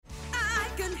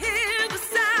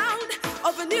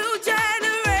new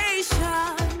generation.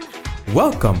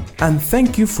 Welcome and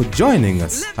thank you for joining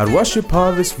us. At Worship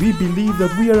Harvest, we believe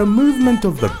that we are a movement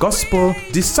of the gospel,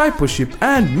 discipleship,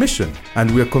 and mission.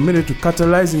 And we are committed to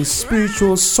catalyzing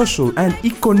spiritual, social, and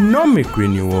economic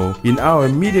renewal in our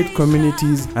immediate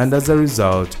communities and, as a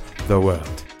result, the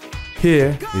world.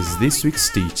 Here is this week's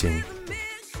teaching.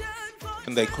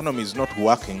 When the economy is not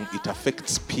working, it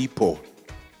affects people,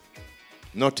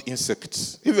 not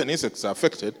insects. Even insects are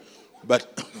affected,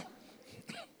 but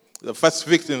the first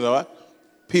victims are what?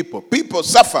 People. People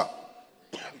suffer.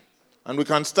 And we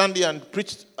can stand here and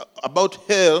preach about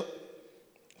hell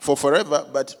for forever,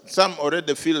 but some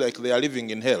already feel like they are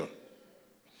living in hell.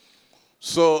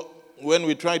 So when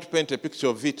we try to paint a picture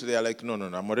of it, they are like, no,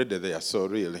 I'm already there, so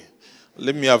really,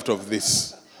 let me out of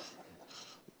this.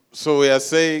 So we are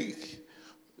saying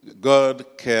God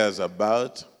cares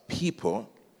about people,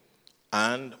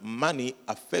 and money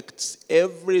affects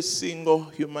every single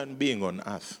human being on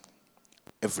earth.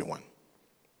 Everyone.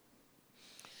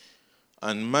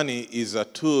 And money is a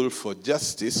tool for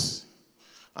justice,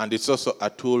 and it's also a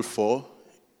tool for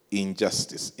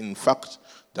injustice. In fact,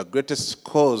 the greatest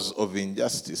cause of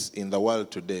injustice in the world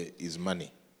today is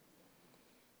money.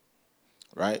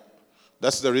 Right?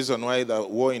 That's the reason why the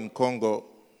war in Congo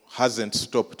hasn't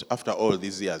stopped after all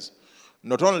these years.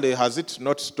 Not only has it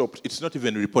not stopped, it's not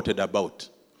even reported about.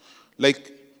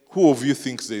 Like, who of you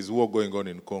thinks there is war going on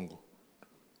in Congo?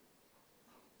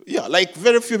 Yeah, like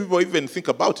very few people even think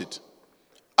about it.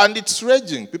 And it's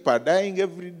raging. People are dying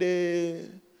every day.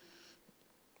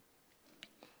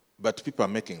 But people are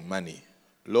making money.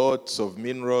 Lots of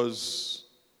minerals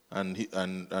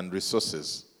and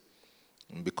resources.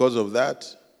 And because of that,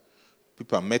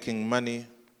 people are making money.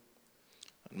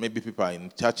 Maybe people are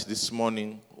in church this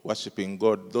morning worshiping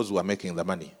God, those who are making the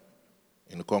money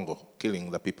in Congo, killing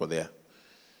the people there.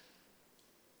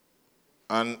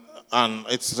 And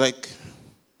it's like,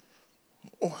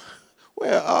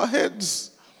 where are our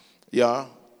heads? Yeah,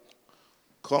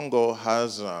 Congo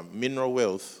has a mineral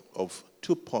wealth of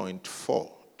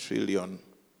 $24 trillion.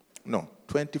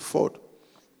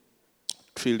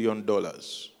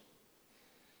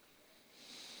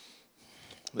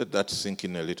 Let that sink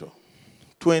in a little.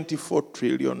 $24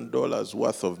 trillion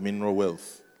worth of mineral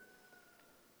wealth.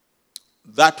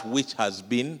 That which has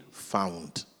been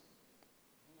found.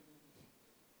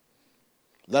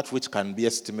 That which can be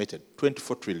estimated,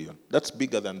 24 trillion. That's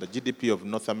bigger than the GDP of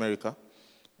North America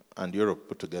and Europe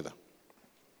put together.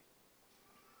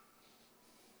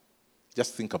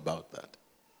 Just think about that.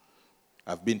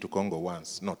 I've been to Congo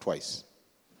once, not twice.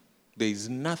 There is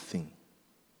nothing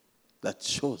that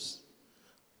shows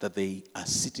that they are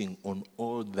sitting on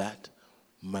all that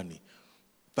money.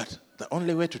 But the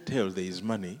only way to tell there is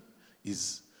money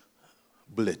is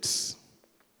bullets.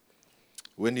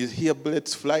 When you hear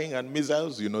bullets flying and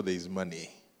missiles, you know there is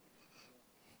money.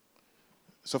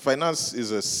 So finance is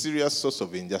a serious source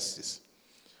of injustice.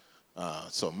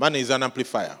 So money is an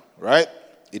amplifier, right?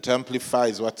 It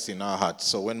amplifies what's in our hearts.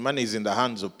 So when money is in the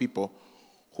hands of people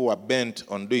who are bent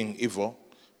on doing evil,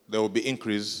 there will be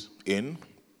increase in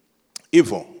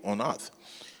evil on earth.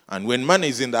 And when money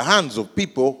is in the hands of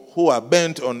people who are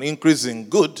bent on increasing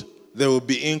good, there will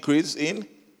be increase in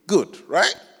good,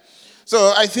 right?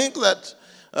 So I think that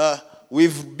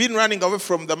we've been running away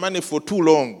from the money for too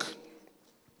long.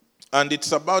 And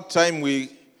it's about time we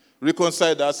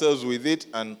reconciled ourselves with it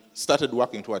and started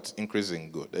working towards increasing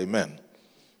good. Amen.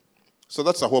 So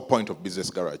that's the whole point of Business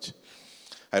Garage.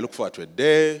 I look forward to a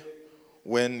day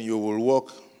when you will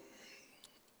walk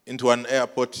into an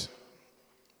airport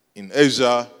in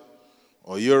Asia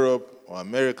or Europe or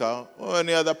America or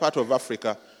any other part of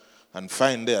Africa and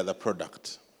find there the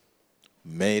product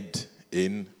made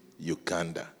in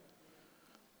Uganda.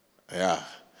 Yeah.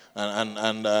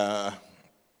 And I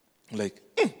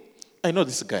know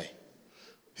this guy.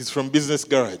 He's from Business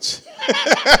Garage.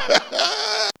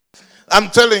 I'm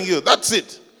telling you, that's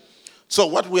it. So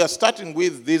what we are starting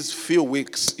with these few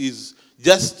weeks is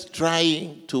just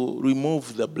trying to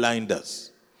remove the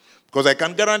blinders. Because I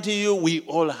can guarantee you we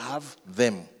all have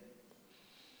them.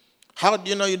 How do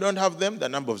you know you don't have them? The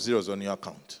number of zeros on your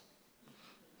account.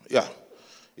 Yeah.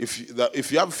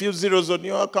 If you have a few zeros on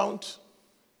your account,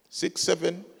 6,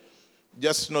 7,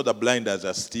 just know the blinders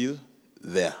are still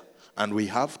there. And we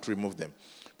have to remove them.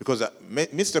 Because the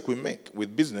mistake we make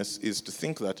with business is to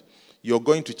think that you're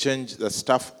going to change the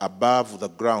stuff above the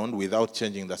ground without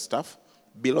changing the stuff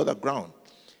below the ground.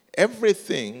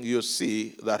 Everything you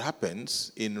see that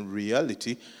happens in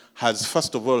reality has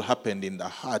first of all happened in the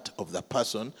heart of the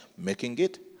person making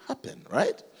it happen,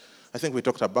 right? I think we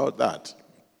talked about that.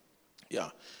 Yeah.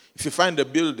 If you find a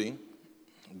building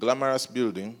glamorous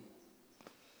building.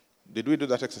 Did we do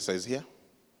that exercise here?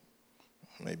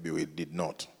 Maybe we did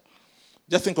not.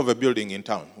 Just think of a building in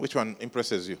town. Which one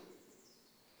impresses you?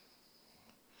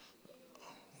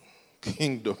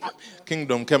 Kingdom.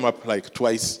 Kingdom came up like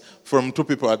twice from two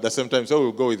people at the same time, so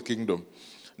we'll go with Kingdom.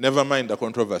 Never mind the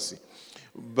controversy.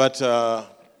 But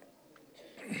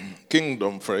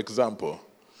Kingdom, for example,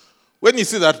 when you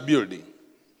see that building,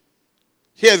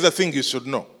 here's the thing you should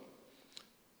know.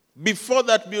 Before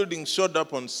that building showed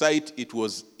up on site, it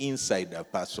was inside a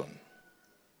person.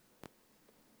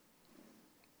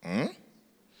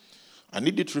 I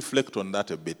need you to reflect on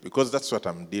that a bit because that's what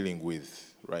I'm dealing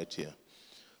with right here.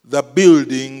 The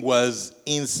building was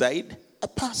inside a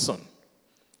person.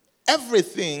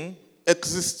 Everything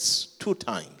exists two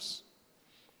times.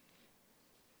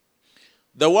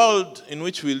 The world in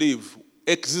which we live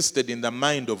existed in the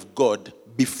mind of God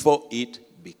before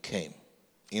it became.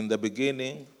 In the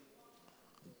beginning,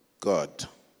 God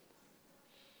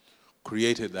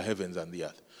created the heavens and the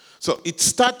earth. So it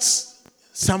starts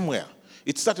somewhere.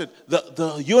 It started,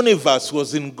 the universe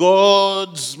was in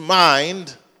God's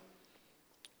mind,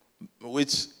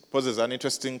 which poses an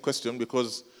interesting question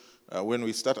because when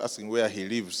we start asking where he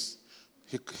lives,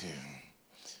 he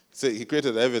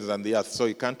created the heavens and the earth, so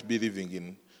he can't be living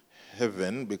in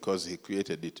heaven because he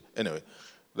created it. Anyway,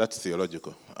 that's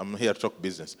theological. I'm here to talk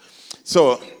business.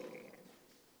 So,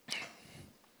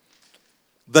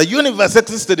 the universe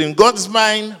existed in God's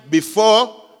mind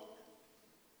before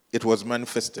it was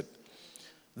manifested.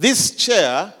 This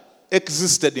chair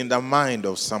existed in the mind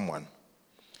of someone.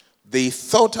 They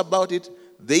thought about it,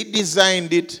 they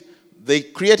designed it, they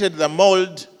created the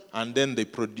mold, and then they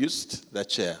produced the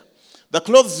chair. The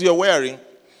clothes you're wearing,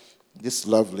 this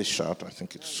lovely shirt, I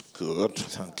think it's good.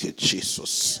 Thank you,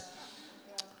 Jesus.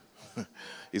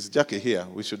 Is Jackie here?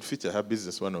 We should feature her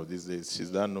business one of these days. She's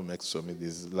done no makes for me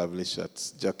these lovely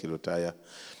shirts. Jackie Lotaya.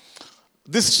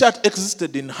 This shirt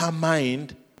existed in her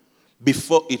mind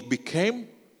before it became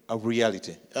a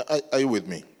reality. Are you with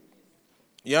me?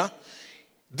 Yeah?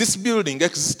 This building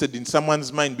existed in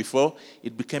someone's mind before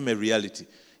it became a reality.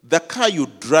 The car you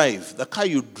drive, the car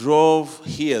you drove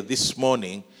here this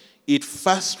morning, it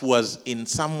first was in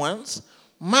someone's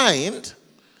mind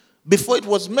before it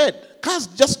was made. Cars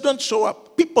just don't show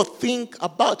up. People think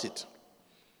about it.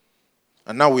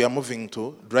 And now we are moving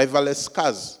to driverless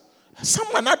cars.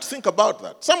 Someone had to think about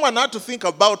that. Someone had to think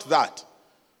about that.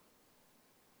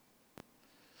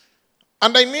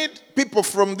 And I need people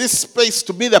from this space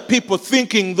to be the people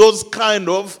thinking those kind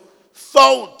of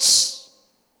thoughts.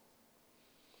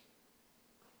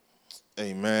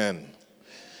 Amen.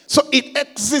 So it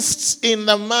exists in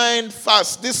the mind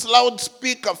first. This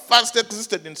loudspeaker first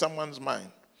existed in someone's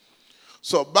mind.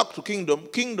 So back to Kingdom.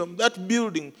 Kingdom, that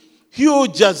building,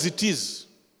 huge as it is,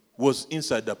 was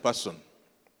inside the person.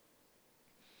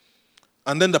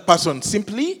 And then the person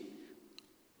simply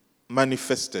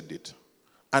manifested it,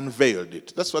 unveiled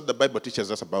it. That's what the Bible teaches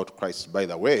us about Christ, by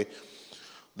the way,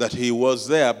 that he was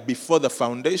there before the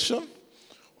foundation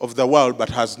of the world, but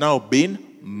has now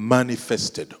been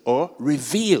manifested or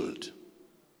revealed.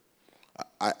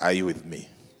 Are you with me?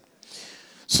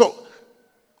 So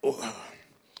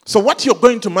what you're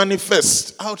going to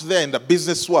manifest out there in the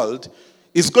business world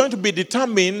is going to be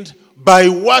determined by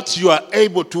what you are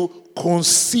able to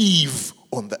conceive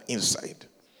on the inside.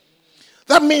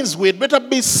 That means we'd better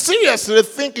be seriously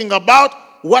thinking about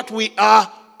what we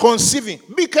are conceiving.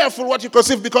 Be careful what you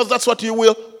conceive because that's what you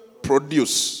will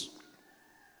produce.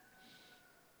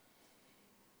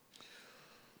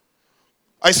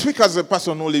 I speak as a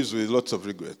person who lives with lots of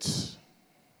regrets.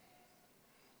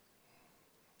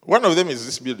 One of them is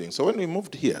this building. So when we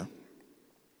moved here,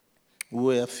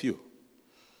 we were few.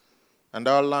 And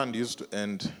our land used to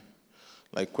end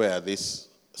like where this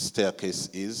staircase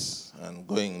is and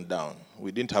going down.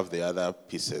 We didn't have the other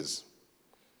pieces.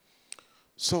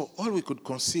 So all we could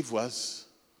conceive was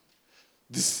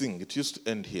this thing. It used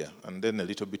to end here and then a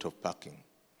little bit of parking.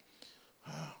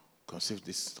 Conceived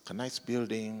this nice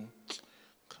building,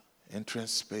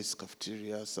 entrance space,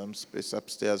 cafeteria, some space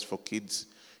upstairs for kids,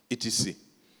 etc.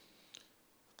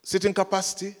 Sitting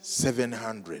capacity,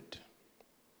 700.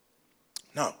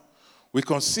 Now, we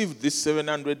conceived this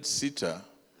 700-seater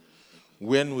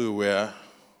when we were,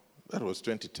 that was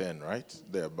 2010, right?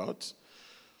 Thereabouts.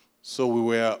 So we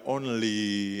were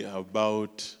only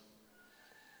about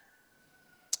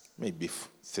maybe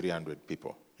 300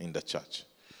 people in the church.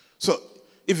 So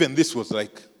even this was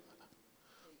like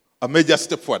a major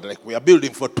step forward. Like we are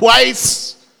building for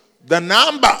twice the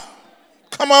number.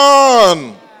 Come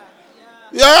on.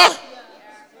 Yeah?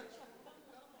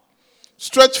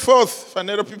 Stretch forth,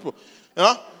 Fanero people.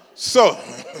 Yeah? So,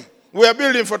 we are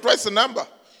building for twice the number.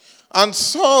 And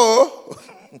so,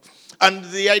 and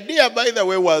the idea, by the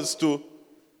way, was to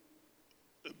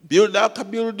build up a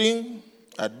building.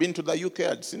 I'd been to the UK,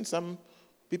 I'd seen some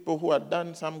people who had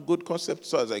done some good concepts.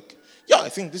 So I was like, yeah, I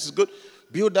think this is good.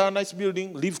 Build a nice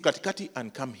building, leave Katikati,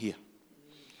 and come here.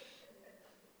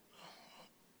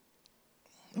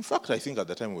 In fact, I think at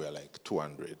the time we were like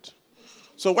 200.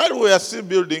 So while we were still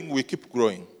building, we keep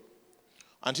growing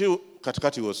until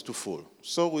Katikati was too full.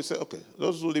 So we said, okay,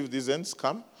 those who live these ends,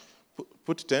 come,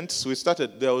 put tents. We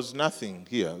started, there was nothing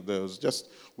here. There was just,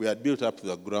 we had built up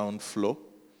the ground floor,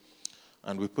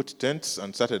 and we put tents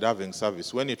and started having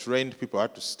service. When it rained, people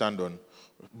had to stand on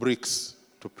bricks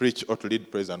to preach or to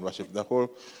lead praise and worship. The whole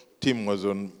team was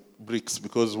on bricks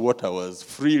because water was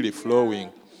freely flowing.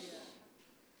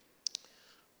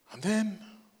 And then,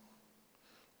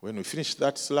 when we finished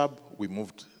that slab, we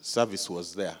moved. Service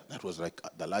was there. That was like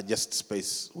the largest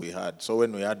space we had. So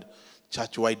when we had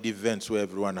church-wide events where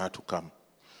everyone had to come,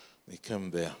 they came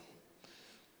there.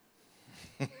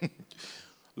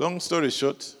 Long story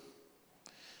short,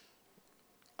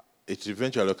 it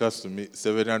eventually occurs to me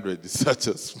 700 is such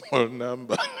a small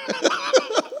number.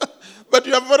 But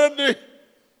you have already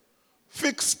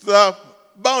fixed the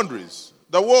boundaries,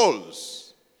 the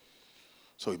walls.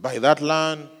 So we buy that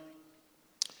land.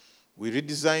 We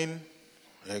redesign,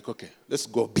 like, okay, let's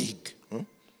go big.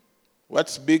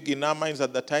 What's big in our minds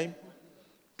at the time?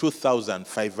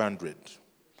 2,500.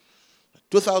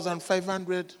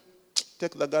 2,500,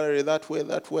 take the gallery that way,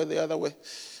 the other way.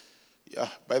 Yeah,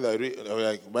 by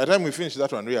the time we finish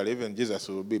that one, really, even Jesus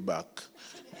will be back.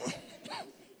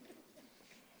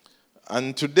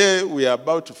 And today, we are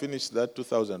about to finish that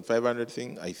 2,500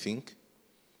 thing, I think.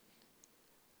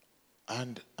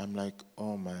 And I'm like,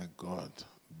 oh my God.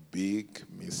 Big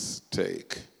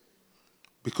mistake,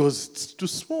 because it's too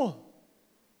small.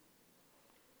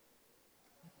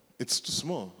 It's too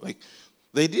small. Like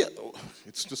the idea,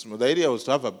 it's too small. The idea was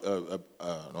to have an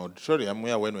auditorium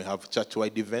where, when we have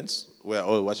church-wide events where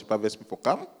all Worship Harvest people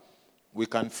come, we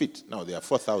can fit. Now there are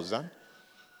 4,000,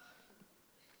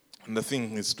 and the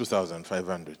thing is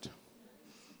 2,500.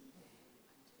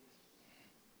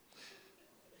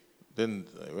 Then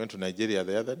I went to Nigeria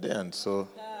the other day, and so.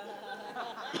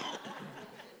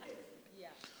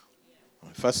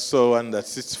 First saw one that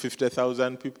seats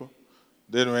 50,000 people.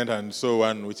 Then went and saw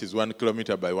one which is 1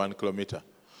 kilometer by 1 kilometer.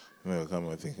 I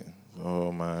come thinking,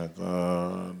 oh my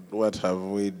God, what have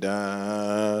we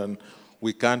done?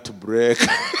 We can't break. Do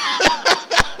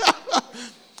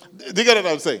you get what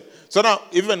I'm saying? So now,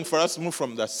 even for us to move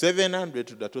from the 700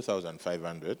 to the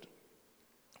 2,500,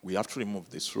 we have to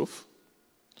remove this roof.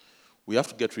 We have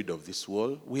to get rid of this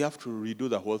wall. We have to redo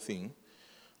the whole thing.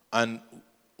 And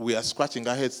we are scratching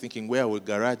our heads thinking, where will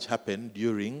garage happen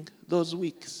during those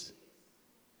weeks?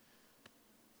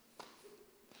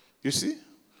 You see?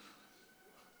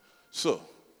 So,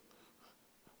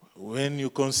 when you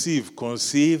conceive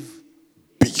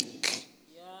big.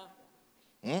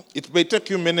 Yeah. It may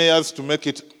take you many years to make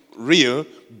it real,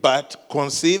 but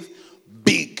conceive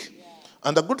big. Yeah.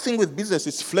 And the good thing with business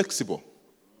is flexible.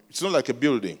 It's not like a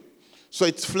building. So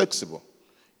it's flexible.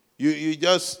 You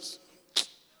just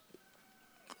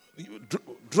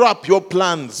drop your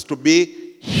plans to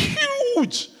be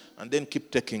huge and then keep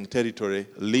taking territory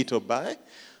little by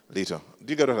little.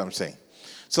 Do you get what I'm saying?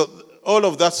 So all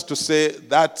of that's to say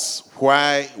that's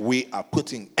why we are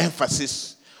putting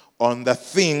emphasis on the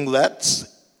thing that's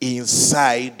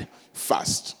inside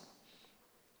first.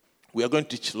 We are going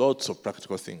to teach lots of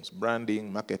practical things,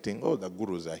 branding, marketing, all the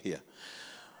gurus are here.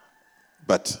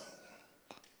 But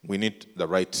we need the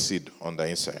right seed on the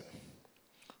inside.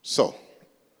 So,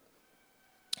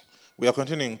 we are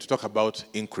continuing to talk about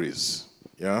increase.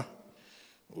 Yeah?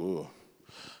 Ooh.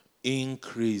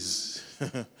 Increase.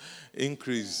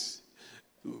 Increase.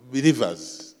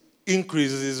 Believers,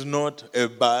 increase is not a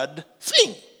bad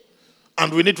thing.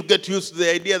 And we need to get used to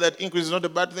the idea that increase is not a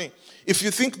bad thing. If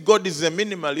you think God is a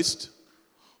minimalist,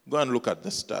 go and look at the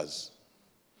stars.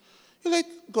 You're like,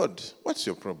 God, what's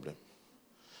your problem?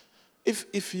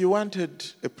 If you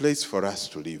wanted a place for us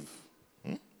to live,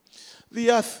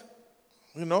 the earth,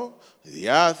 the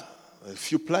earth, a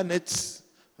few planets,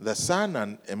 the sun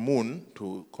and a moon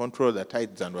to control the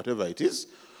tides and whatever it is,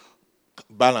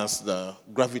 balance the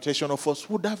gravitational force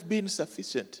would have been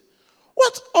sufficient.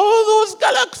 What's all those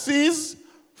galaxies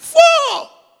for?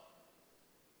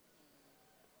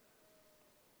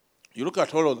 You look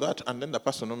at all of that, and then the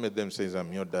person who made them says,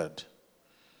 I'm your dad.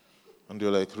 And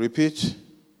you're like, repeat?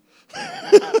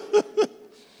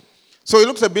 So he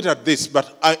looks a bit at this,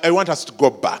 but I want us to go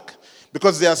back.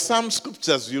 Because there are some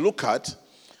scriptures you look at,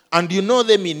 And you know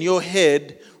them in your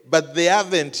head, but they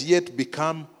haven't yet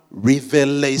become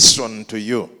revelation to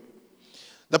you.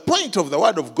 The point of the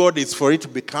Word of God is for it to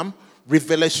become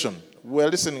revelation. We were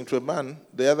listening to a man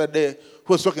the other day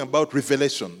who was talking about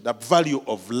revelation, the value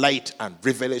of light and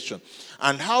revelation,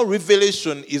 and how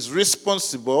revelation is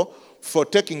responsible for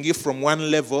taking you from one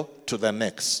level to the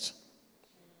next.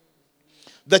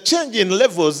 The change in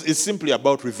levels is simply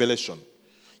about revelation.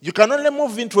 You can only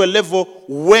move into a level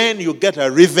when you get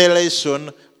a revelation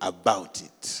about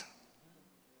it.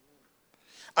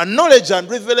 And knowledge and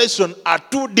revelation are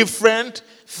two different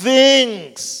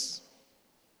things.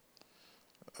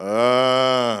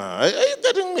 Are you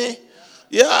getting me?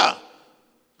 Yeah.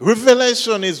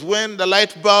 Revelation is when the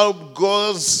light bulb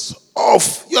goes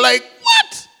off. You're like,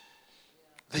 what?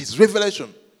 There's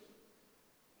revelation.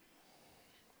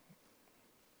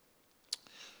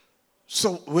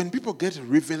 So when people get a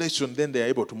revelation, then they're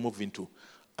able to move into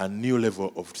a new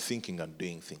level of thinking and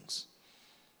doing things.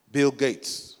 Bill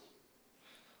Gates.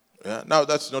 Yeah, now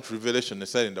that's not revelation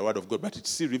necessarily in the Word of God, but it's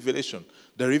still revelation.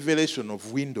 The revelation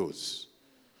of Windows.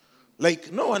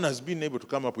 Like no one has been able to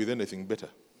come up with anything better.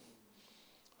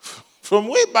 From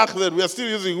way back then, we are still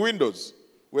using Windows.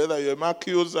 Whether you're a Mac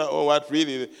user or what,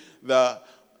 really, the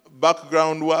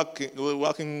background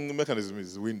working mechanism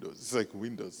is Windows. It's like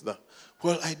Windows. The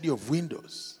whole idea of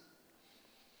Windows.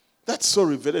 That's so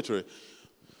revelatory.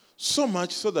 So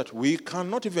much so that we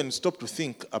cannot even stop to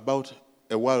think about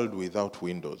a world without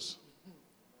Windows.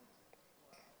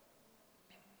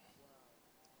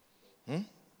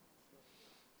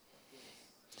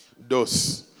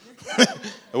 DOS.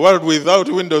 A world without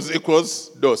Windows equals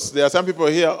DOS. There are some people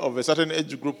here of a certain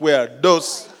age group where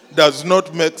DOS does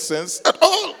not make sense at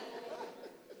all.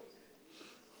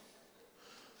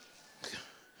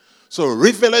 So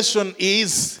revelation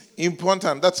is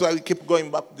important. That's why we keep going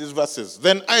back to these verses.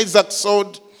 Then Isaac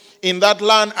sowed in that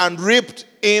land and reaped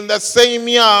in the same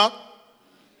year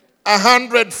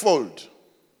 100-fold.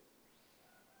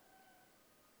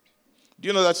 Do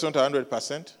you know that's not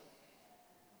 100%?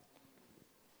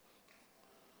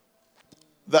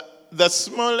 The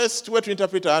smallest way to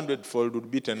interpret 100-fold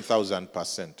would be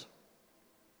 10,000%.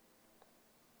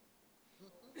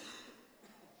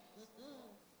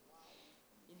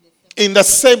 In the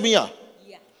same year.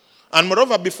 Yeah. And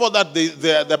moreover, before that,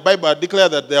 the Bible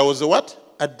declared that there was a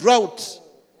what? A drought.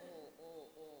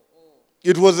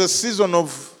 It was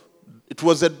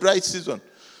a dry season.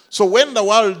 So when the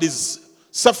world is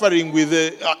suffering with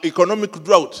the economic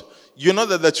drought, you know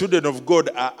that the children of God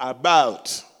are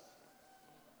about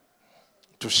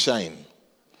to shine.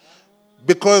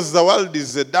 Because the world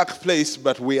is a dark place,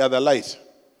 but we are the light.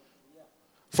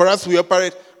 For us, we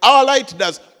operate. Our light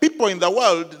does. People in the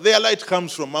world, their light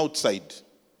comes from outside.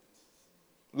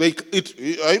 Are you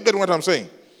getting what I'm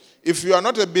saying? If you are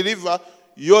not a believer,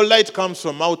 your light comes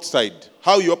from outside.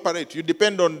 How you operate, you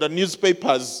depend on the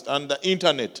newspapers and the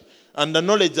internet and the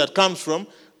knowledge that comes from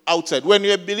outside. When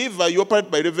you're a believer, you operate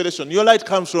by revelation. Your light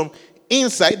comes from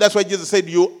inside. That's why Jesus said,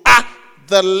 you are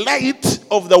the light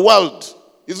of the world.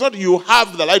 It's not you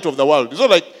have the light of the world. It's not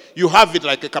like you have it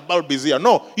like a cabal bizarre.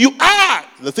 No, you are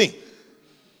the thing.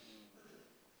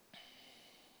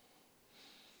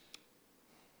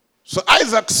 So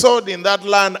Isaac sowed in that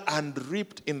land and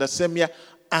reaped in the same year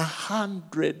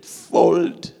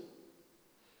 100-fold.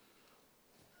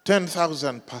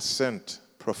 10,000%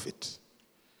 profit.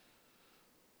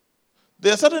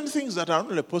 There are certain things that are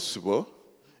only possible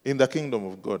in the kingdom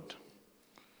of God.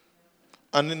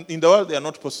 And in the world, they are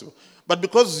not possible. But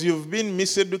because you've been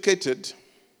miseducated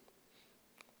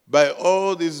by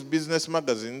all these business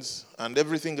magazines and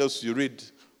everything else you read,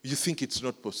 you think it's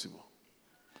not possible.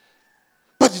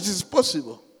 But it is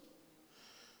possible.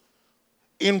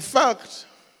 In fact,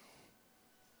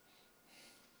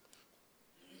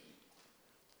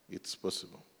 it's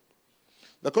possible.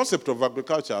 The concept of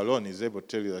agriculture alone is able to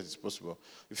tell you that it's possible.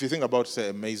 If you think about, say,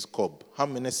 a maize cob, how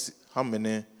many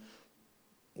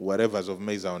whatevers of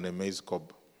maize are on a maize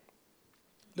cob?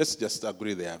 Let's just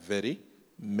agree there are very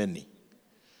many.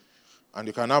 And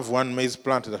you can have one maize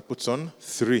plant that puts on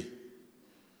 3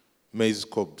 maize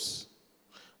cobs.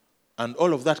 And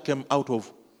all of that came out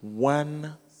of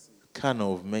one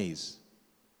kernel of maize.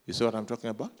 You see what I'm talking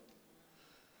about?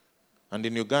 And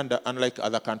in Uganda, unlike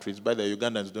other countries, by the way,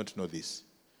 Ugandans don't know this.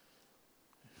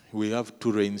 We have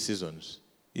 2 rain seasons.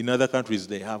 In other countries,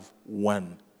 they have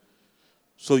 1.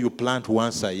 So you plant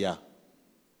once a year.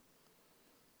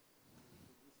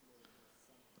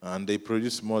 And they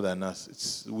produce more than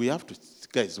us. We are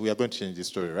going to change this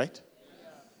story, right?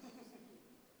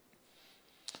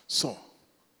 So,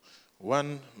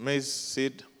 1 maize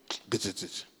seed,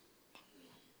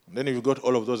 Then if you got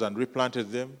all of those and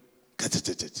replanted them,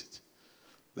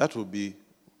 that would be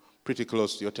pretty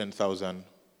close to your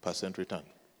 10,000% return.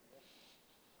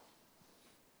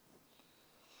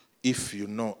 If you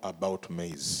know about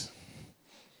maize.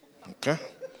 Okay?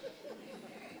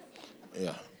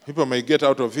 Yeah. People may get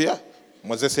out of here.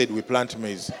 Moses said we plant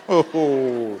maize.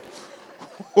 Oh,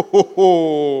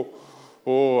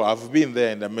 I've been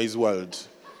there in the maize world.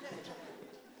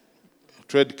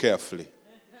 Tread carefully.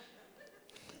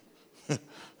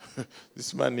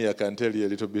 This man here can tell you a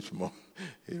little bit more.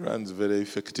 He runs very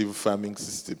effective farming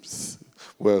systems.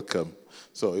 Welcome.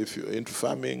 So if you're into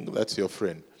farming, that's your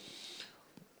friend.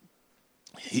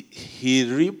 He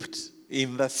reaped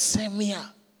in the same year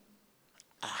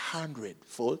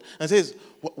 100-fold and says,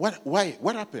 why?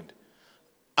 What happened?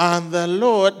 And the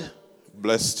Lord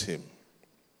blessed him.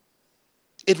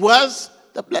 It was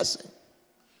the blessing.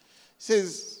 He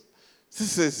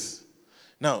says,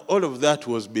 now all of that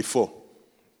was before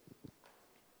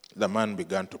the man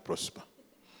began to prosper.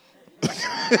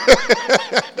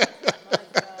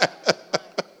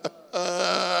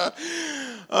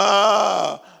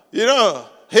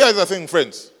 Here's the thing,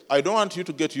 friends. I don't want you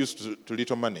to get used to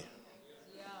little money.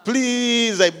 Yeah.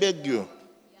 Please, I beg you.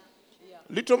 Yeah.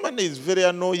 Little money is very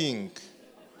annoying.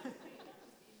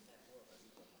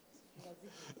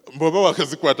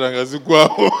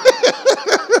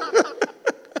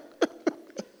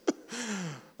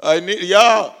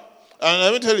 And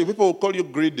let me tell you, people will call you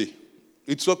greedy.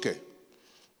 It's okay.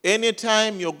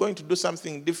 Anytime you're going to do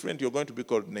something different, you're going to be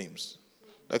called names.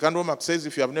 Like Andrew Mark says,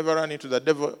 if you have never run into the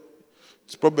devil,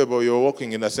 it's probable you're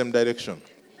walking in the same direction.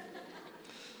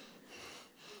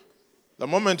 The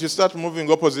moment you start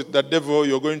moving opposite the devil,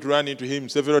 you're going to run into him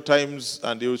several times,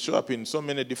 and he will show up in so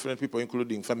many different people,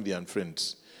 including family and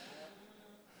friends.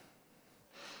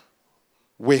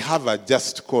 We have a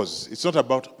just cause. It's not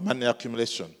about money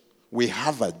accumulation. We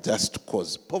have a just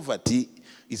cause. Poverty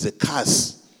is a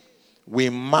curse. We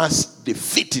must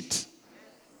defeat it.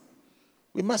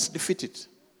 We must defeat it.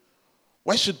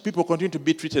 Why should people continue to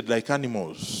be treated like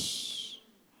animals?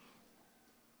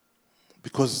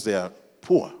 Because they are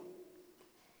poor.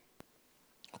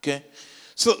 Okay?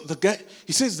 So the guy,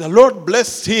 he says, the Lord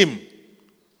blessed him.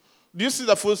 Do you see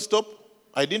the full stop?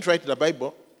 I didn't write the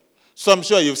Bible. So I'm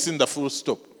sure you've seen the full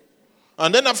stop.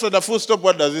 And then after the full stop,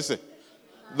 what does he say?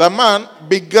 The man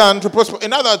began to prosper.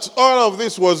 In other words, all of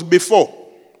this was before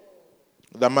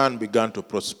the man began to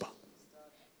prosper.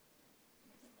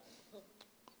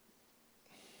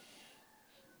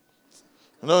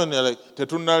 You know, and you're like,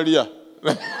 Tetunalia.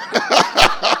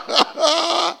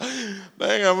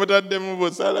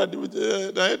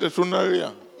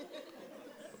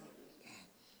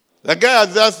 The guy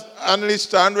has just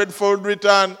unleashed 100-fold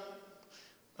return.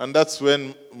 And that's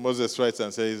when Moses writes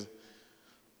and says,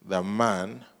 the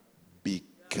man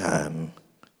began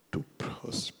to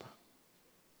prosper.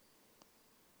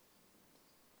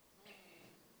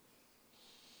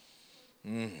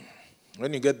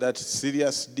 When you get that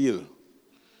serious deal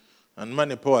and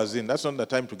money pours in, that's not the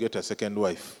time to get a second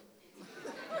wife.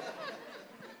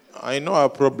 I know our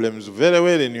problems very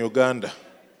well in Uganda.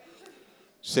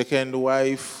 Second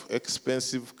wife,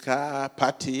 expensive car,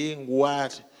 partying,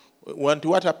 what?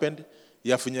 What happened?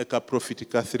 Yafunyeka profit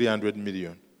ka 300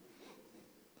 million.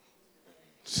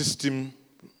 System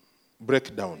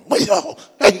breakdown.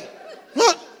 Hey,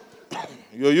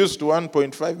 you're used to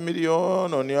 1.5 million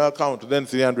on your account, then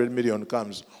 300 million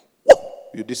comes.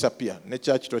 You disappear. You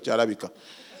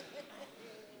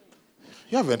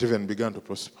haven't even begun to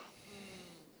prosper.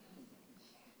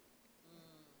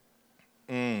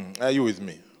 Are you with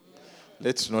me?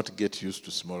 Let's not get used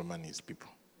to small monies, people.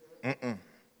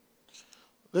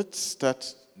 Let's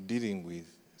start dealing with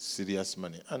serious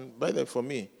money. And by the way, for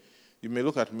me, you may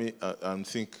look at me and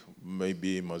think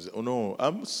maybe, oh no,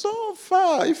 I'm so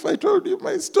far. If I told you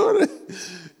my story,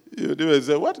 you'd even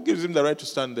say, what gives him the right to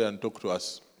stand there and talk to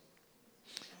us?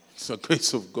 It's the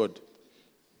grace of God.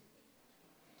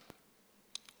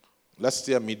 Last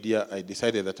year, mid-year, I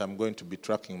decided that I'm going to be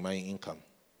tracking my income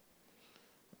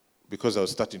because I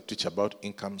was starting to teach about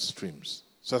income streams.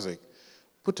 So I was like,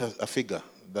 put a figure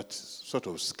that sort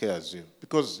of scares you.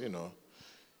 Because,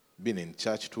 been in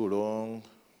church too long,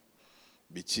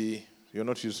 bitchy, you're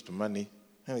not used to money.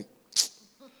 I'm like,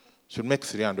 should make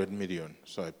 300 million.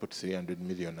 So I put 300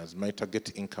 million as my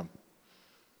target income.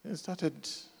 And I started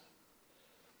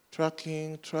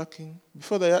tracking.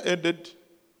 Before the year ended,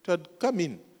 it had come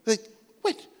in. Like,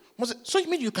 wait, so you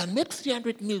mean you can make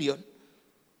 300 million?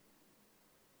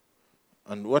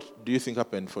 And what do you think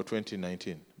happened for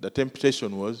 2019? The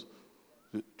temptation was,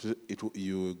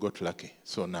 you got lucky.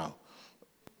 So now,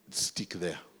 stick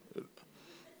there.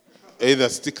 Either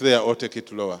stick there or take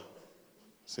it lower.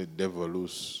 I said, devil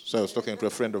loose. So I was talking to a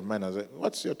friend of mine. I was like,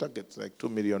 what's your target? It's like $2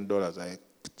 million. I like,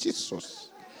 Jesus.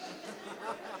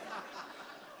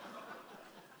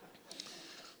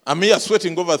 I'm here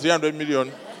sweating over 300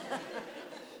 million.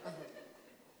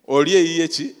 Or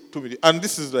 2 million. And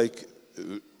this is like,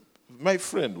 my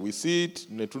friend, we see it,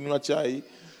 netunywa chai.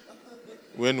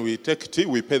 When we take tea,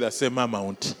 we pay the same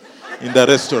amount in the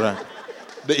restaurant.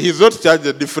 He's not charged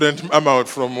a different amount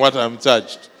from what I'm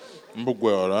charged.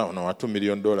 Mbugwe ono wa $2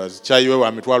 million. Chai we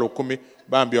wa mitwalo 10,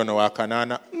 bambi ono wa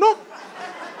kanana. No.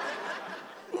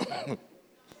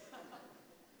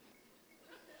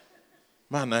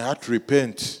 Man, I had to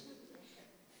repent.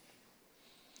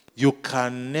 You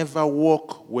can never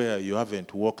walk where you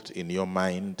haven't walked in your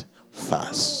mind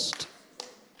first.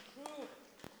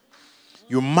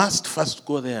 You must first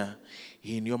go there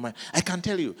in your mind. I can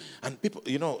tell you, and people,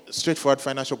 Straightforward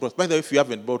Financial Growth. By the way, if you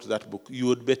haven't bought that book, you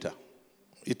would better.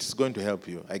 It's going to help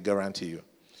you, I guarantee you.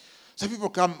 So people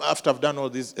come after I've done all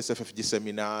these SFFG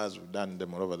seminars, we've done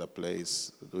them all over the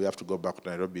place. We have to go back to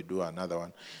Nairobi, do another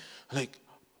one. Like,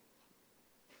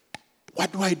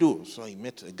 what do I do? So I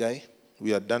met a guy.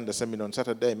 We had done the seminar on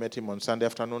Saturday. I met him on Sunday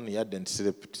afternoon. He hadn't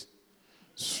slept.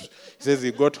 He says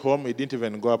he got home. He didn't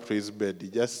even go up to his bed. He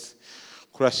just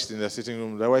crashed in the sitting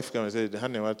room. The wife came and said,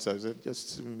 honey, what's up? I said,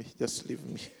 just leave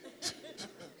me.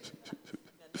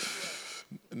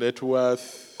 Net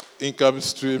worth, income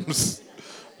streams.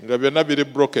 We are not very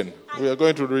broken. We are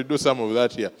going to redo some of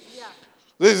that here. Yeah.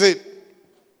 This is it.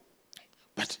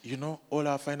 But all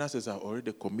our finances are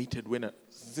already committed.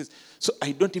 So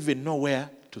I don't even know where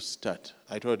to start.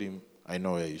 I told him, I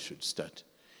know where you should start.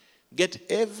 Get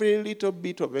every little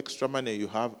bit of extra money you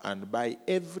have and buy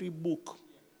every book,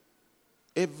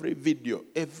 every video,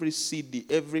 every CD,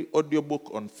 every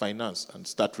audiobook on finance and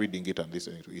start reading it and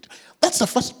listening to it. That's the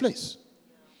first place.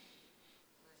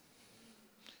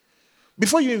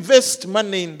 Before you invest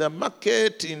money in the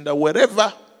market, in the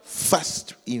wherever,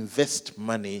 first invest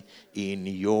money in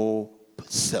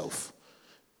yourself.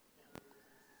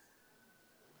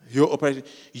 Your operation.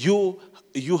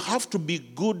 You have to be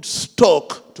good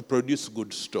stock to produce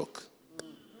good stock.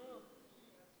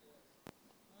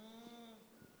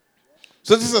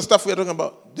 So this is the stuff we are talking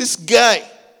about. This guy,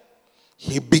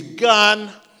 he began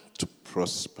to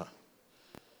prosper.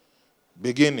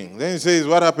 Beginning. Then he says,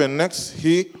 what happened next?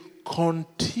 He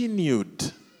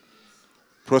continued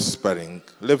prospering.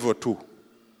 Level 2.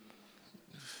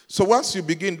 So once you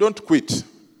begin, don't quit.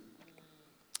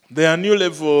 There are new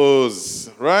levels,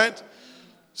 right?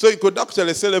 So you could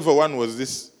actually say level 1 was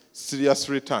this serious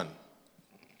return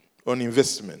on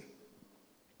investment.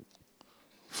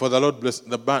 For the Lord bless,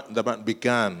 the band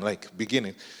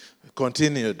beginning,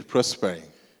 continued prospering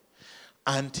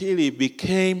until he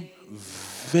became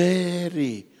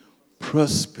very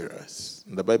prosperous.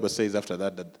 And the Bible says after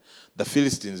that the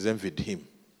Philistines envied him.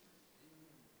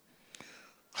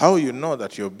 How you know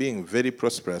that you're being very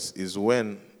prosperous is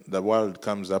when the world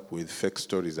comes up with fake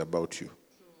stories about you.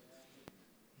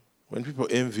 When people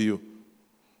envy you.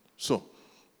 So,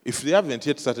 if they haven't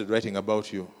yet started writing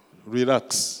about you,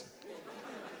 relax.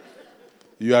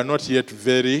 You are not yet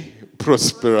very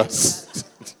prosperous.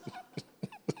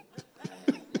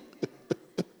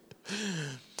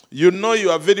 You know you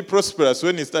are very prosperous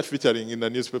when you start featuring in the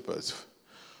newspapers.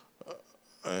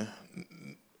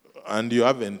 And you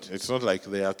haven't. It's not like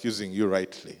they're accusing you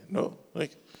rightly. No.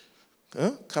 Like,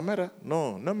 camera?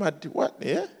 No. No matter what?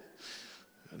 Yeah?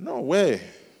 No way.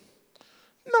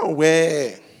 No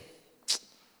way.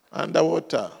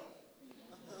 Underwater.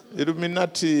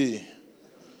 Illuminati.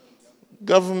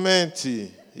 Government.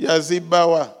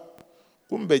 Yazibawa.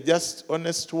 Kumbe just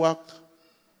honest work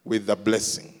with the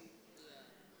blessing.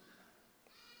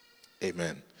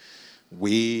 Amen.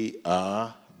 We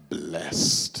are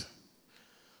blessed.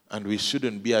 And we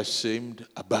shouldn't be ashamed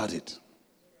about it.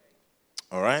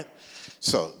 All right?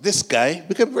 So, this guy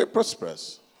became very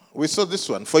prosperous. We saw this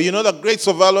one. For you know the grace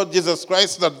of our Lord Jesus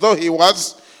Christ, that though he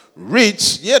was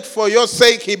rich, yet for your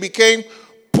sake he became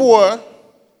poor,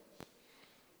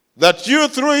 that you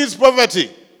through his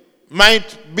poverty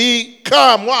might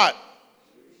become what?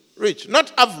 Rich.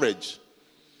 Not average.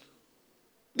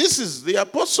 This is the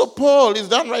Apostle Paul is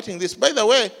done writing this. By the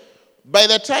way, by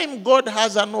the time God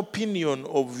has an opinion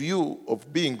of you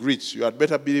of being rich, you had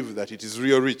better believe that it is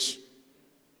real rich.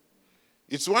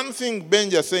 It's one thing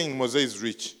Benja saying Moses is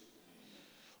rich.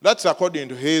 That's according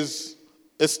to his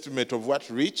estimate of what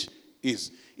rich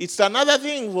is. It's another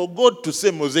thing for God to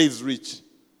say Moses is rich.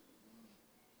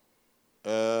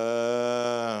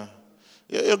 You're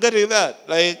getting that?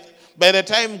 Like, by the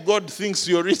time God thinks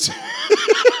you're rich,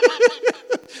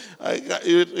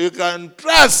 You can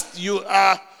trust you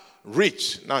are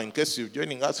rich. Now, in case you're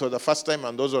joining us for the first time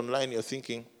and those online, you're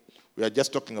thinking, we are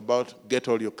just talking about get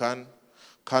all you can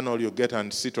all you get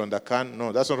and sit on the can.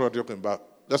 No, that's not what we're talking about.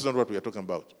 That's not what we are talking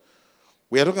about.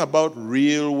 We are talking about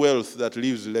real wealth that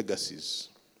leaves legacies.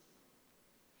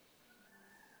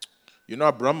 You know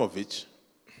Abramovich,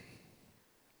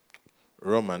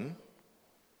 Roman,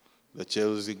 the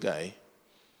Chelsea guy,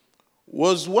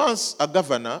 was once a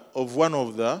governor of one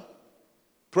of the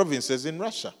provinces in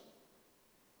Russia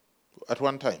at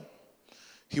one time.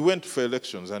 He went for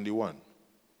elections and he won.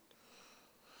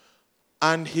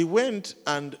 And he went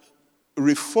and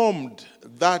reformed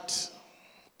that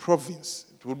province.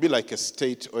 It would be like a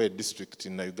state or a district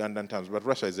in the Ugandan terms, but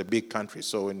Russia is a big country,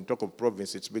 so when you talk of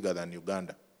province, it's bigger than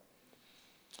Uganda.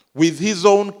 With his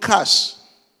own cash,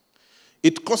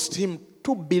 it cost him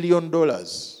 $2 billion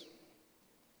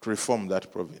to reform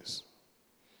that province.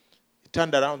 He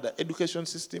turned around the education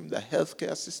system, the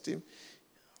healthcare system.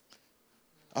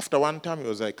 After one term, he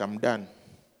was like, I'm done.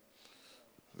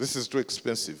 This is too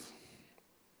expensive.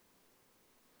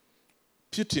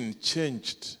 Putin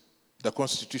changed the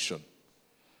constitution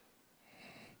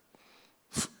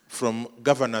from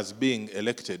governors being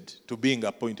elected to being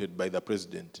appointed by the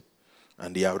president.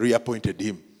 And they have reappointed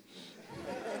him.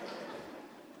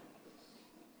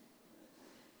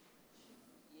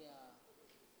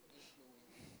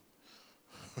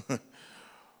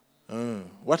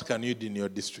 What can you do in your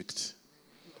district?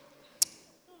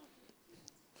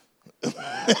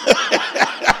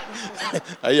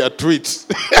 I tweet.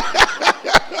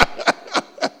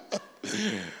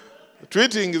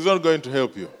 Tweeting is not going to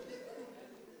help you.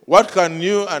 What can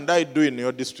you and I do in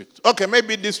your district? Okay,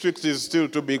 maybe district is still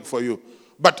too big for you.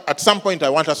 But at some point, I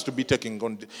want us to be taking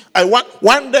on.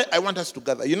 One day, I want us to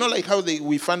gather. You know, like how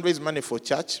we fundraise money for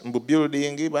church,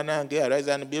 building, rise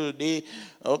and build.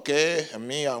 Okay,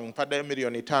 me, I'm pada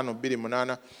 $1.5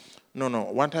 million. No.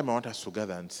 One time, I want us to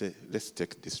gather and say, let's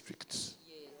take districts.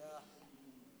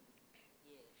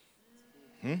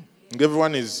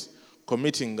 Everyone is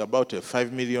committing about a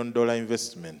 $5 million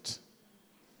investment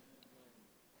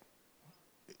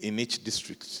in each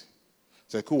district.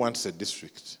 It's like, who wants a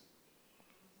district?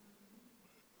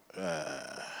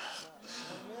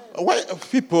 Why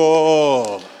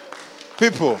people,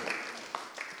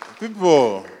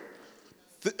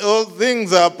 all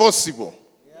things are possible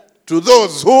to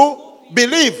those who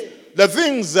believe. The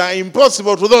things are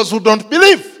impossible to those who don't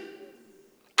believe.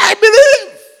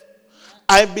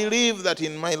 I believe that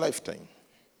in my lifetime,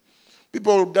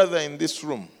 people will gather in this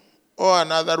room or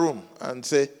another room and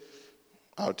say,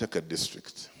 I'll take a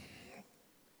district.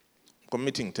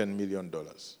 Committing $10 million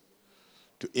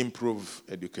to improve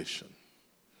education.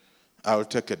 I'll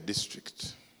take a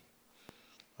district.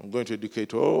 I'm going to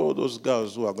educate all those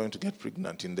girls who are going to get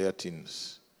pregnant in their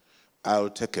teens. I'll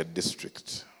take a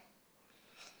district.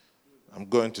 I'm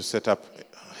going to set up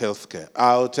healthcare.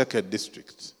 I'll take a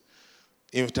district.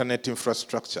 Internet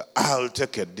infrastructure. I'll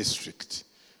take a district.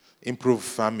 Improve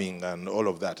farming and all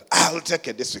of that. I'll take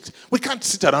a district. We can't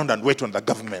sit around and wait on the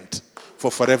government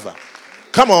for forever.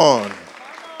 Come on.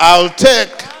 I'll take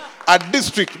a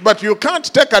district. But you can't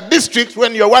take a district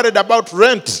when you're worried about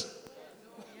rent.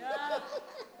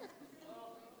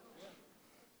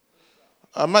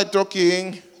 Am I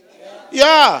talking?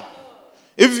 Yeah.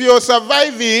 If you're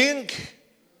surviving,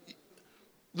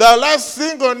 the last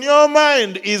thing on your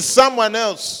mind is someone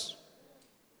else.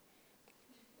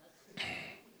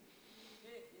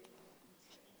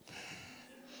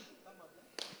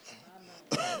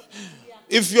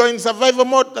 If you're in survival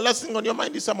mode, the last thing on your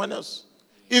mind is someone else.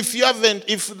 If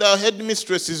the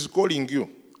headmistress is calling you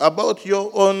about your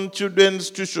own children's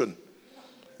tuition,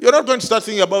 you're not going to start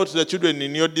thinking about the children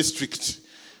in your district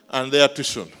and their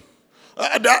tuition.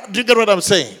 Do you get what I'm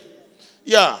saying?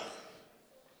 Yeah.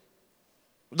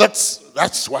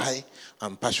 That's why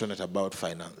I'm passionate about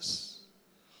finance.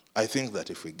 I think that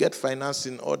if we get finance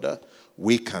in order,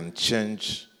 we can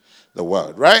change the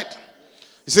world, right?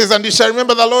 He says, and you shall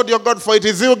remember the Lord your God, for it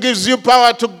is he who gives you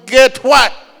power to get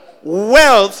what?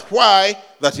 Wealth. Why?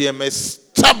 That he may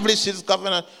establish his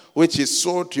covenant, which he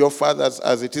swore to your fathers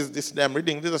as it is this day. I'm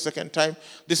reading this a second time.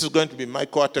 This is going to be my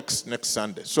core text next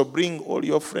Sunday. So bring all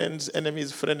your friends,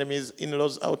 enemies, frenemies,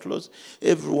 in-laws, outlaws.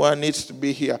 Everyone needs to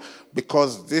be here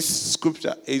because this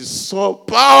scripture is so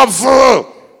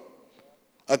powerful.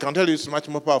 I can tell you it's much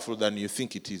more powerful than you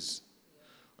think it is.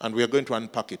 And we are going to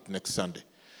unpack it next Sunday.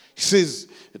 He says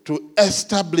to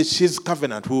establish his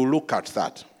covenant. We will look at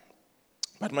that.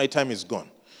 But my time is gone.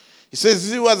 He says,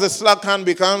 he who has a slack hand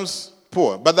becomes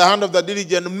poor, but the hand of the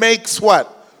diligent makes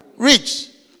what? Rich.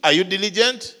 Are you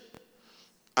diligent?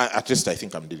 At least I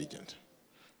think I'm diligent.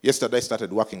 Yesterday I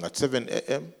started working at 7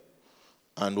 a.m.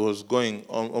 and was going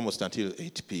almost until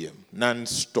 8 p.m.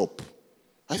 non-stop.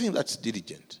 I think that's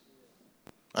diligent.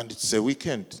 And it's a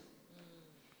weekend.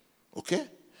 Okay?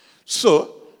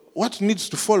 So, what needs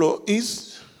to follow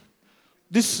is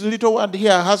this little word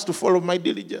here has to follow my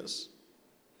diligence.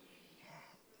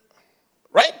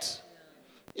 Right?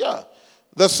 Yeah.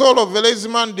 The soul of a lazy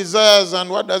man desires, and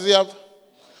what does he have?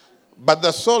 But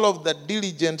the soul of the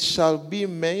diligent shall be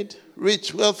made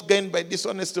rich. Wealth gained by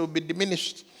dishonesty will be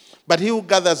diminished. But he who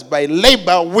gathers by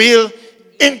labor will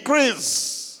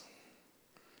increase.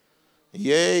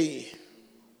 Yay.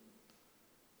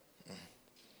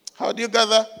 How do you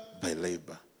gather? By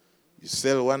labor. You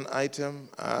sell one item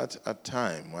at a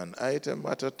time, one item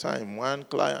at a time, one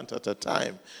client at a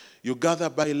time. You gather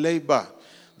by labor.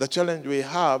 The challenge we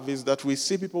have is that we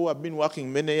see people who have been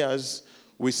working many years,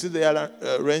 we see their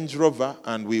Range Rover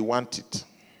and we want it.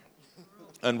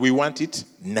 And we want it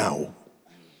now.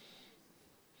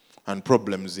 And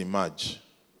problems emerge.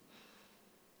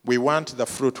 We want the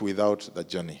fruit without the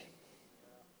journey.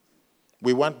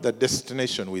 We want the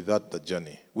destination without the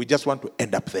journey. We just want to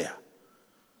end up there.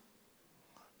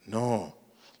 No,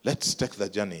 let's take the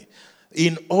journey.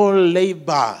 In all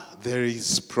labor, there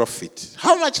is profit.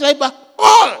 How much labor?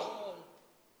 All!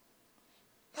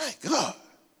 My God.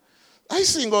 I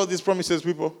sing all these promises,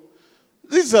 people.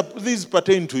 These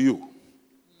pertain to you.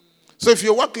 So if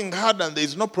you're working hard and there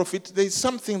is no profit, there is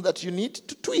something that you need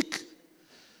to tweak.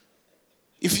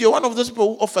 If you're one of those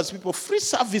people who offers people free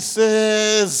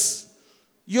services,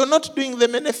 you're not doing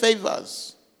them any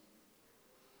favors.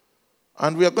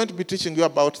 And we are going to be teaching you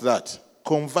about that.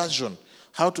 Conversion.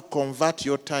 How to convert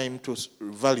your time to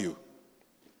value.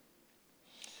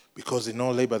 Because in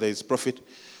all labor there is profit.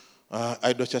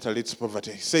 Idle chatter leads to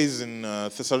poverty. It says in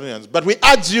Thessalonians, but we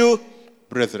urge you,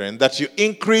 brethren, that you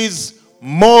increase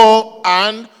more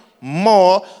and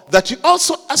more, that you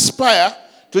also aspire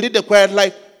to lead a quiet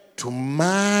life, to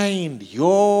mind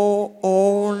your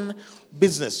own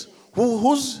business.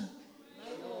 Whose?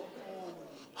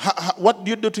 What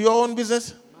do you do to your own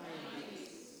business?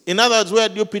 In other words, where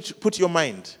do you put your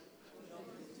mind?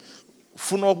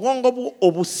 Funa obwongo bu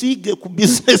obusige ku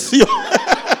business yo.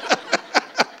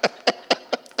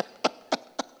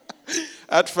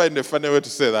 I'd find a funny way to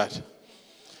say that.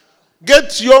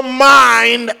 Get your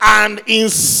mind and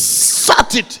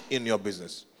insert it in your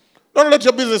business. Don't let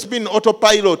your business be in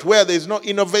autopilot where there is no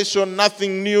innovation,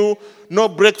 nothing new, no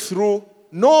breakthrough.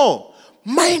 No.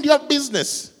 Mind your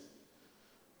business.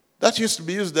 That used to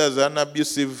be used as an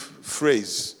abusive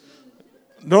phrase.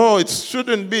 No, it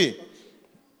shouldn't be.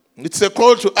 It's a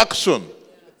call to action.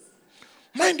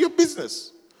 Mind your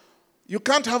business. You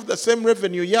can't have the same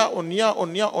revenue year on year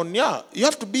on year on year. You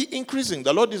have to be increasing.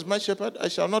 The Lord is my shepherd, I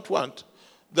shall not want.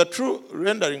 The true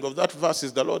rendering of that verse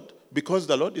is the Lord, because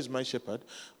the Lord is my shepherd,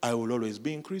 I will always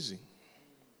be increasing.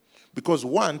 Because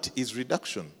want is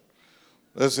reduction.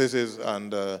 That says,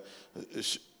 and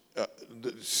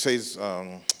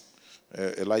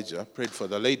Elijah prayed for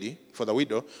the lady, for the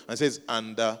widow, and says,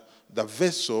 and the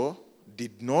vessel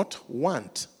did not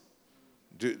want.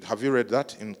 Have you read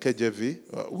that in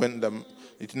KJV? When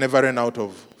it never ran out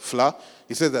of flour.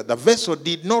 He says that the vessel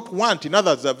did not want. In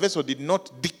other words, the vessel did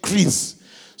not decrease.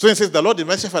 So he says, the Lord is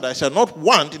my shepherd, I shall not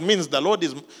want. It means the Lord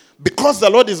is, because the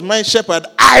Lord is my shepherd,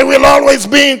 I will always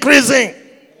be increasing.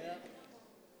 Yeah.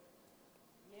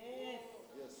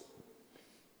 Yes.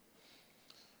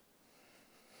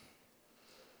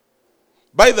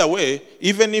 By the way,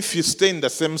 even if you stay in the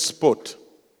same spot,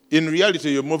 in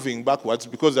reality, you're moving backwards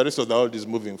because the rest of the world is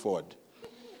moving forward.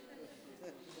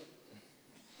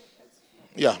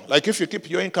 Yeah, like if you keep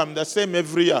your income the same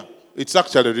every year, it's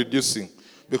actually reducing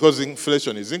because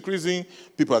inflation is increasing,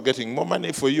 people are getting more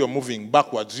money for you, you're moving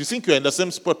backwards. You think you're in the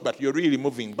same spot, but you're really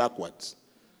moving backwards.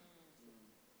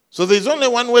 So there's only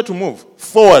one way to move,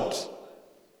 forward.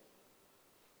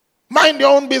 Mind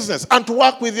your own business and to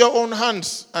work with your own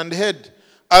hands and head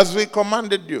as we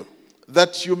commanded you,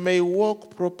 that you may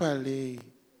walk properly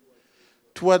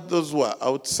toward those who are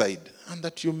outside, and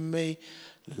that you may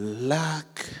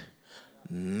lack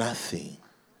nothing.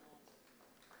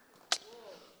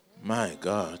 My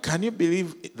God, can you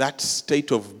believe that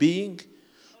state of being?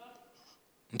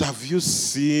 And have you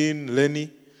seen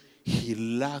Lenny? He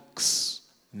lacks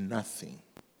nothing.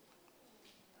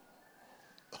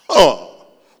 Oh,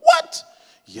 what?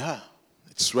 Yeah,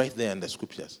 it's right there in the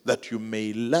scriptures, that you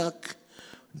may lack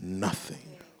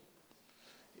nothing.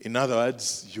 In other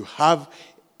words, you have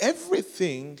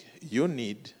everything you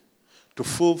need to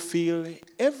fulfill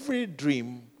every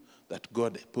dream that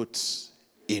God puts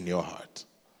in your heart.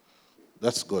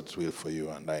 That's God's will for you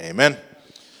and I. Amen.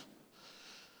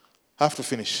 I have to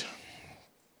finish.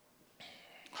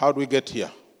 How do we get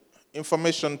here?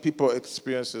 Information, people,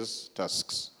 experiences,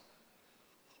 tasks.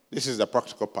 This is the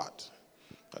practical part.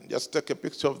 And just take a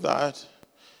picture of that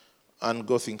and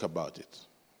go think about it.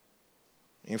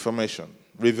 Information,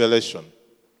 revelation.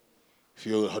 If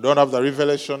you don't have the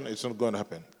revelation, it's not going to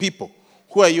happen. People,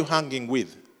 who are you hanging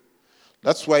with?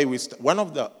 That's why one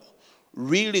of the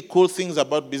really cool things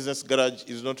about Business Garage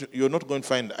is you're not going to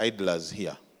find idlers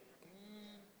here.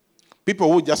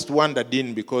 People who just wandered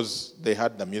in because they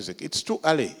heard the music. It's too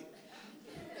early.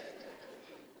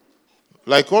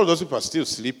 Like all those people are still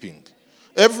sleeping.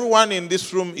 Everyone in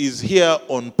this room is here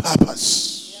on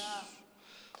purpose. Yeah.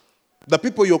 The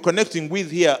people you're connecting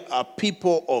with here are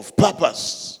people of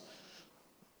purpose.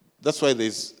 That's why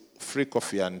there's free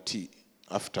coffee and tea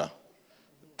after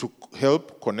to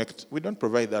help connect. We don't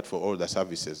provide that for all the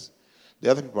services.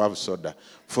 The other people have soda.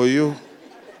 For you,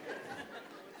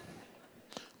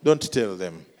 don't tell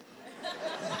them.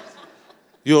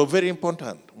 You're very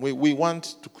important. We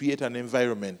want to create an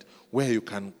environment where you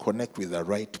can connect with the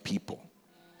right people.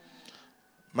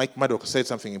 Mike Maddox said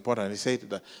something important. He said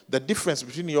that the difference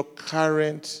between your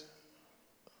current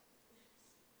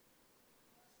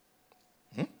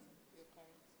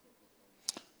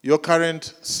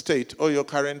state or your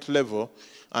current level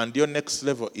and your next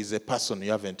level is a person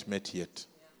you haven't met yet.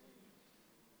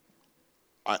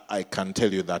 I can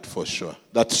tell you that for sure.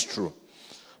 That's true.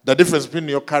 The difference between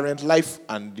your current life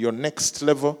and your next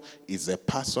level is a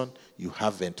person you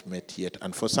haven't met yet.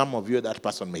 And for some of you, that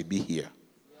person may be here.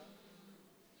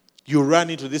 You run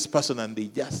into this person and they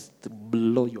just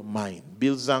blow your mind.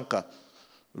 Bill Zanka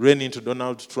ran into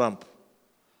Donald Trump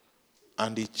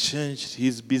and he changed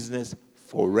his business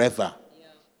forever.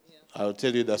 I'll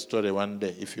tell you that story one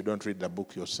day if you don't read the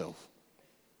book yourself.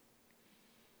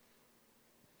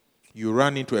 You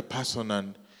run into a person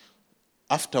and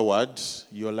afterwards,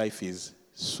 your life is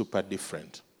super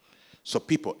different. So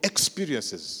people,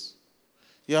 experiences.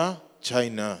 Yeah,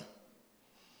 China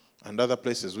and other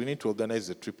places. We need to organize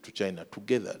a trip to China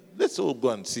together. Let's all go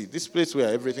and see this place where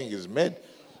everything is made.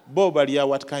 Bobaria,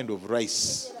 what kind of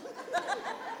rice?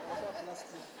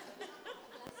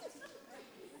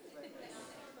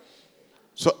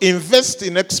 So invest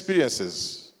in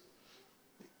experiences.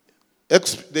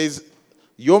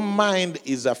 Your mind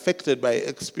is affected by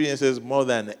experiences more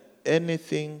than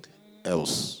anything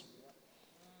else.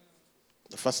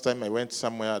 The first time I went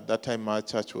somewhere, at that time our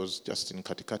church was just in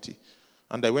Katikati.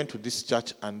 And I went to this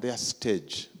church and their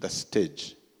stage, the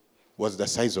stage, was the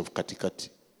size of Katikati.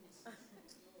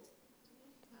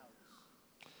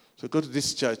 So go to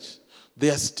this church,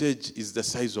 their stage is the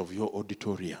size of your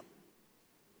auditorium.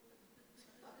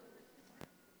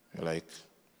 You're like,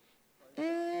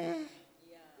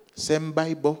 same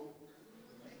Bible,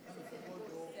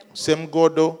 same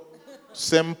Godo,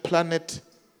 same planet,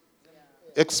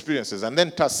 experiences, and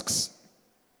then tasks.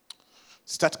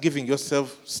 Start giving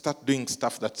yourself, start doing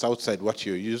stuff that's outside what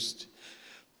you're used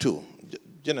to.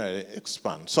 Generally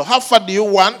expand. So how far do you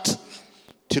want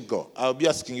to go? I'll be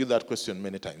asking you that question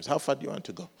many times. How far do you want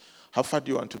to go? How far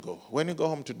do you want to go? When you go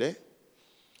home today,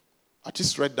 at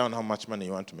least write down how much money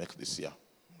you want to make this year.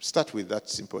 Start with that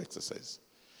simple exercise.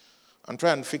 And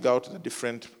try and figure out the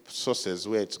different sources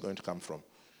where it's going to come from.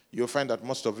 You'll find that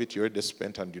most of it you already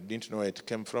spent and you didn't know where it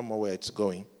came from or where it's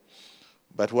going.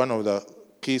 But one of the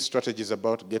key strategies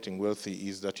about getting wealthy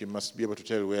is that you must be able to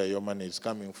tell where your money is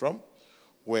coming from,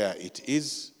 where it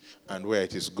is, and where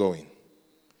it is going.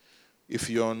 If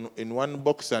you're in one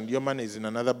box and your money is in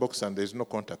another box and there's no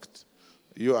contact,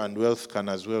 you and wealth can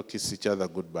as well kiss each other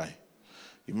goodbye.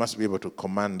 You must be able to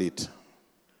command it,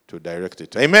 to direct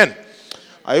it. Amen.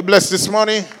 Are you blessed this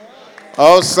morning?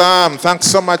 Awesome. Thanks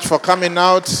so much for coming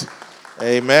out.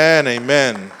 Amen.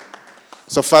 Amen.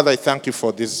 So, Father, I thank you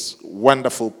for these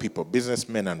wonderful people,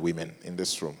 businessmen and women in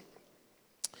this room.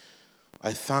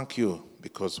 I thank you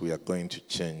because we are going to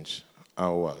change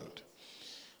our world.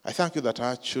 I thank you that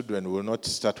our children will not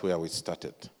start where we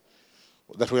started,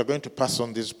 that we are going to pass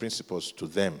on these principles to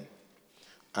them,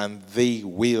 and they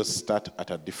will start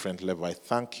at a different level. I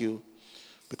thank you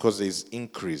because there is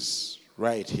increase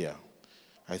right here.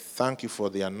 I thank you for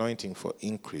the anointing for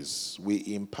increase.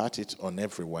 We impart it on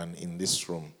everyone in this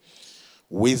room.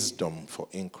 Wisdom for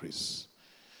increase.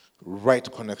 Right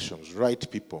connections,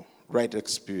 right people, right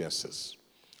experiences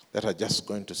that are just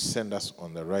going to send us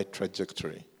on the right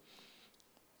trajectory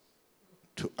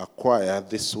to acquire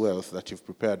this wealth that you've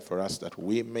prepared for us, that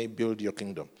we may build your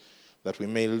kingdom, that we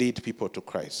may lead people to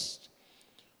Christ,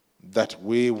 that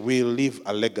we will leave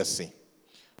a legacy.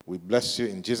 We bless you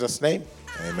in Jesus' name.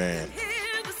 Amen.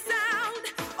 Hear the sound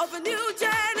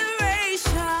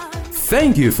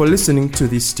Thank you for listening to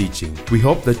this teaching. We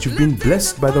hope that you've been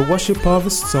blessed by the Worship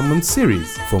Harvest Sermon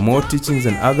Series. For more teachings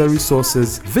and other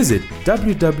resources, visit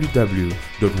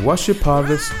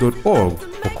www.worshipharvest.org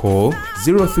or call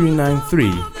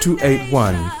 0393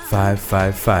 281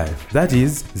 555. That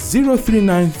is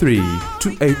 0393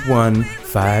 281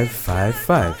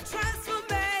 555.